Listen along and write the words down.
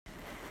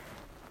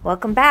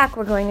Welcome back.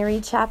 We're going to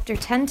read chapter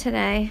 10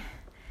 today.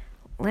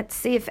 Let's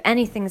see if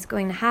anything's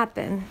going to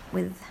happen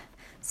with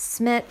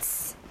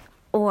Smits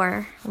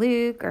or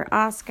Luke or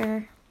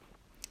Oscar.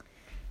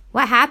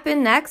 What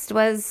happened next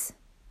was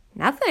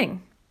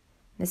nothing.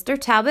 Mr.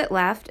 Talbot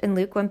left and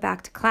Luke went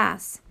back to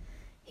class.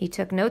 He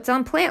took notes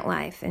on plant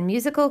life and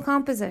musical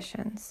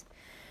compositions.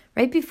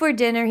 Right before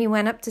dinner, he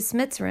went up to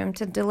Smits' room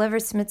to deliver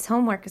Smits'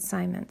 homework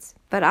assignments,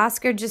 but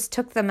Oscar just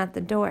took them at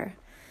the door.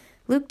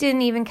 Luke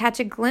didn't even catch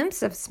a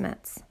glimpse of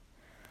Smits.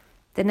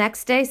 The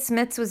next day,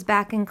 Smits was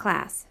back in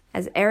class,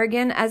 as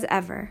arrogant as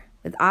ever,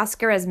 with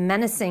Oscar as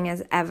menacing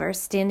as ever,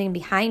 standing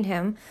behind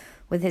him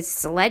with his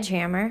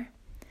sledgehammer.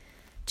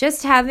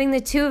 Just having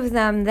the two of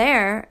them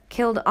there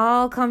killed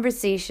all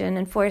conversation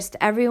and forced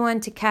everyone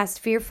to cast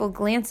fearful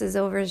glances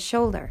over his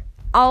shoulder,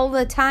 all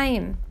the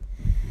time.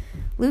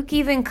 Luke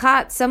even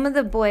caught some of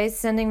the boys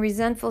sending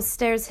resentful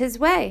stares his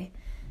way,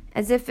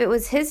 as if it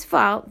was his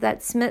fault that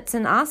Smits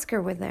and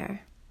Oscar were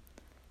there.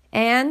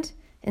 And,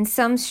 in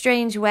some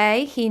strange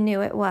way, he knew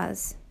it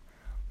was.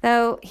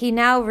 Though he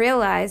now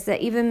realized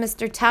that even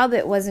Mr.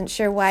 Talbot wasn't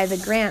sure why the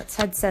Grants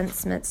had sent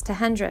Smits to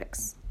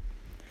Hendricks.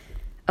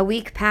 A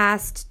week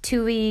passed,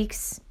 2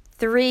 weeks,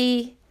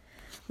 3.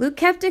 Luke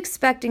kept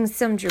expecting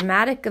some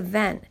dramatic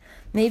event,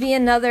 maybe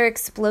another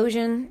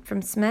explosion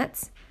from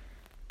Smits.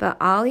 But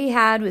all he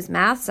had was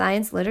math,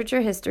 science,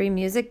 literature, history,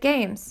 music,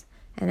 games,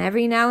 and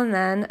every now and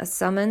then a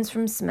summons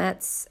from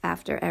Smits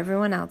after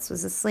everyone else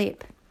was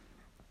asleep.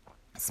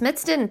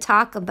 Smits didn't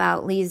talk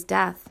about Lee's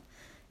death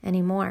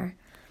anymore,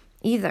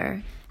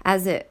 either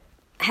as it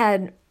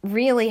had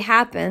really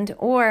happened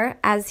or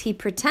as he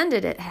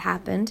pretended it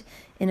happened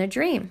in a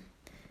dream.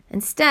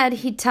 Instead,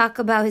 he'd talk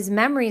about his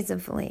memories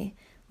of Lee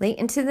late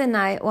into the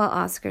night while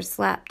Oscar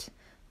slept,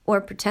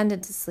 or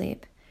pretended to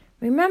sleep.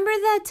 "Remember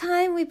that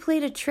time we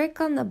played a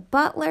trick on the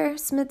butler,"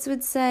 Smits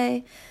would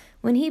say,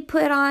 "when he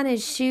put on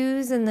his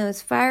shoes and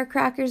those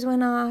firecrackers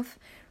went off?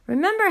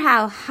 Remember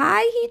how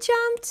high he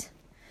jumped?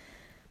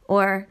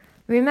 Or,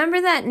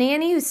 remember that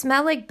nanny who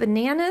smelled like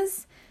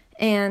bananas?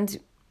 And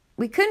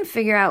we couldn't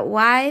figure out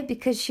why,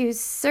 because she was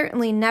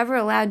certainly never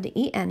allowed to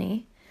eat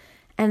any.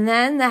 And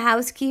then the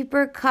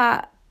housekeeper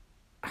caught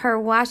her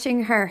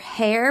washing her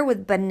hair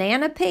with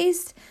banana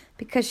paste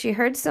because she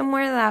heard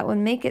somewhere that would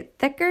make it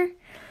thicker.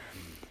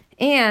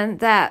 And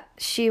that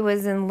she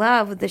was in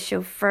love with the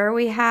chauffeur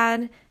we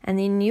had, and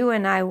then you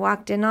and I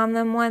walked in on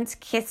them once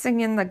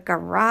kissing in the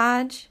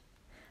garage.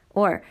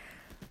 Or,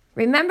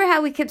 remember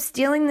how we kept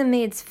stealing the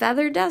maid's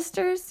feather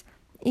dusters?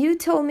 You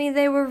told me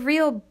they were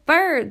real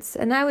birds,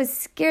 and I was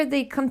scared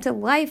they'd come to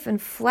life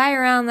and fly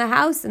around the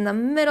house in the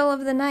middle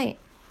of the night."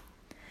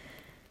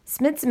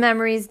 Smits'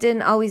 memories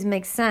didn't always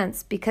make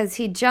sense because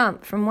he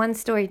jumped from one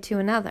story to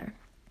another.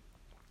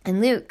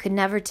 And Luke could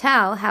never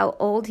tell how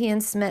old he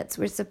and Smits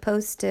were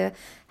supposed to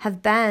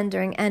have been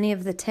during any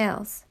of the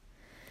tales.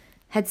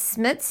 Had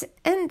Smits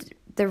and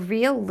the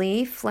real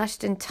Lee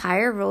flushed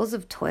entire rolls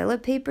of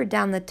toilet paper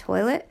down the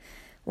toilet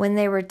when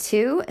they were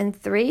 2 and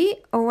 3,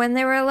 or when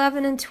they were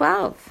 11 and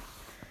 12?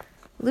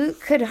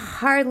 Luke could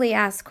hardly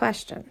ask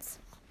questions.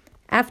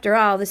 After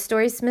all, the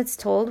stories Smits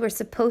told were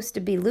supposed to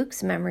be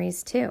Luke's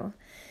memories, too.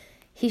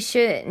 He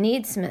shouldn't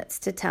need Smits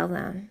to tell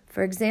them.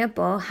 For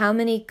example, how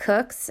many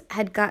cooks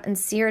had gotten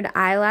seared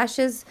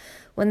eyelashes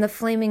when the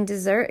flaming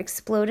dessert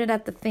exploded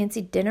at the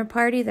fancy dinner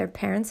party their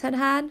parents had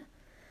had?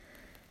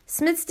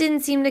 Smits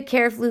didn't seem to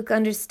care if Luke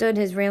understood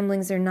his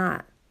ramblings or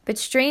not. But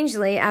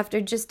strangely,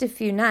 after just a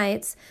few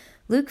nights,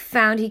 Luke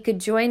found he could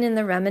join in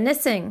the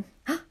reminiscing.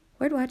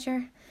 Word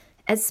watcher.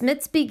 As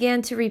Smits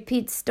began to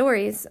repeat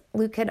stories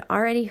Luke had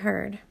already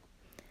heard.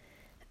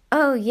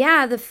 "Oh,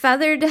 yeah, the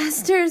feather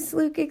dusters,"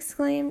 Luke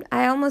exclaimed.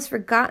 "I almost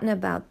forgotten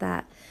about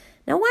that.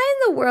 Now, why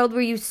in the world were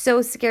you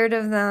so scared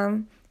of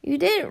them? You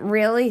didn't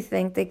really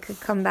think they could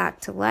come back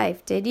to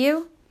life, did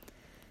you?"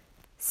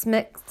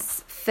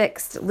 Smits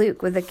fixed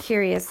Luke with a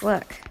curious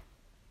look.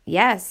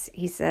 "Yes,"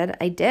 he said,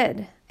 "I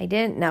did. I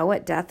didn't know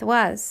what death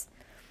was."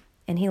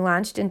 And he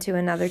launched into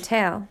another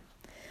tale.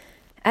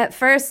 At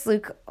first,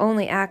 Luke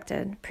only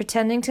acted,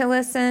 pretending to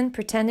listen,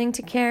 pretending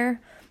to care,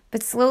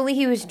 but slowly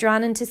he was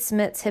drawn into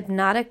Smits'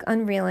 hypnotic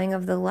unreeling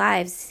of the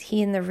lives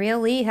he and the real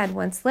Lee had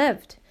once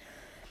lived.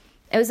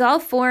 It was all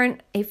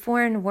a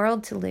foreign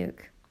world to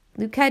Luke.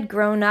 Luke had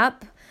grown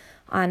up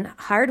on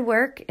hard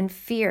work and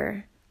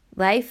fear.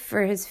 Life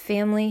for his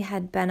family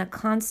had been a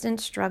constant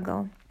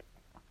struggle.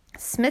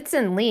 Smits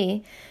and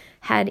Lee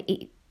had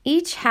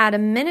each had a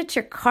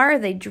miniature car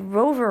they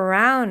drove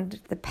around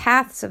the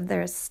paths of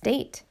their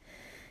estate.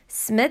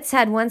 Smits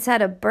had once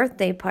had a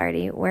birthday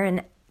party where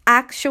an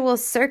actual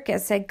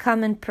circus had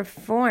come and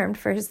performed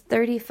for his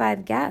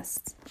 35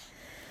 guests.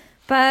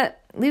 But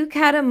Luke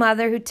had a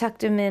mother who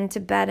tucked him into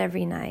bed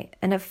every night,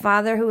 and a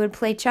father who would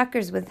play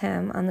checkers with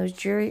him on those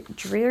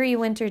dreary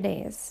winter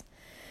days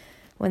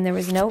when there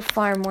was no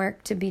farm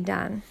work to be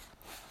done.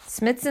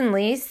 Smits and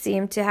Lee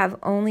seemed to have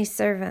only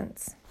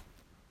servants.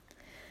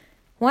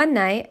 One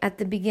night, at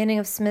the beginning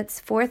of Smits'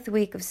 4th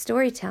week of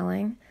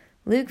storytelling,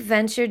 Luke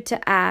ventured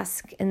to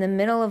ask, in the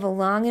middle of a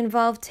long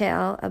involved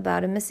tale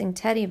about a missing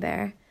teddy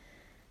bear,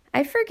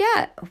 I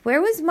forget.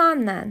 Where was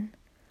Mom then?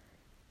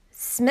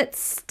 Smits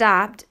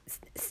stopped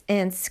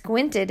and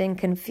squinted in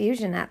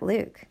confusion at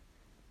Luke.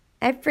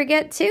 I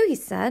forget too, he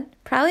said.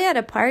 Probably at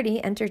a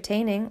party,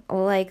 entertaining,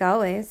 like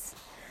always.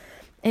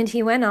 And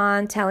he went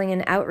on, telling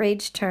in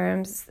outraged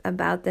terms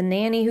about the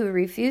nanny who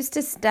refused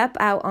to step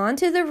out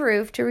onto the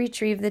roof to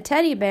retrieve the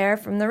teddy bear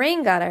from the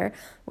rain gutter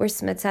where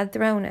Smits had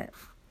thrown it.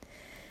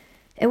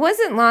 It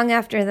wasn't long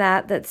after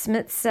that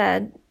Smits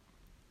said,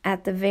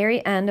 at the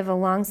very end of a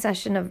long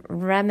session of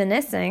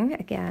reminiscing,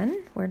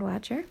 again, word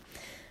watcher,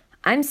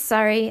 "I'm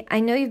sorry,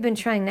 I know you've been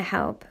trying to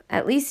help.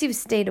 At least you've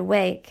stayed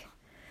awake."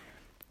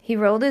 He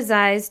rolled his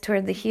eyes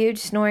toward the huge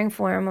snoring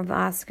form of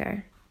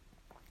Oscar.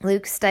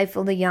 Luke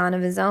stifled a yawn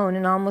of his own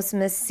and almost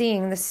missed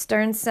seeing the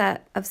stern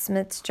set of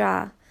Smits'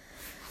 jaw.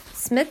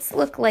 Smits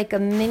looked like a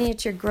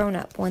miniature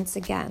grown-up once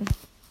again.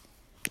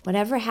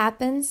 "Whatever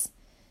happens,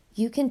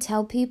 you can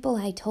tell people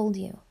I told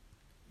you.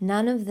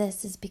 None of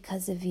this is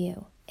because of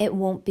you. It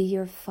won't be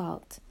your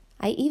fault.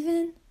 I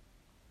even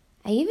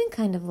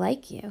kind of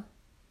like you."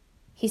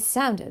 He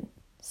sounded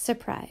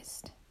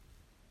surprised.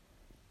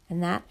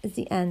 And that is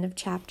the end of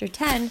chapter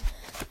 10.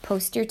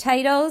 Post your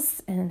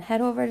titles and head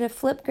over to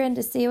Flipgrid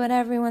to see what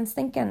everyone's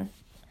thinking.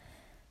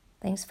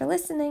 Thanks for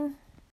listening.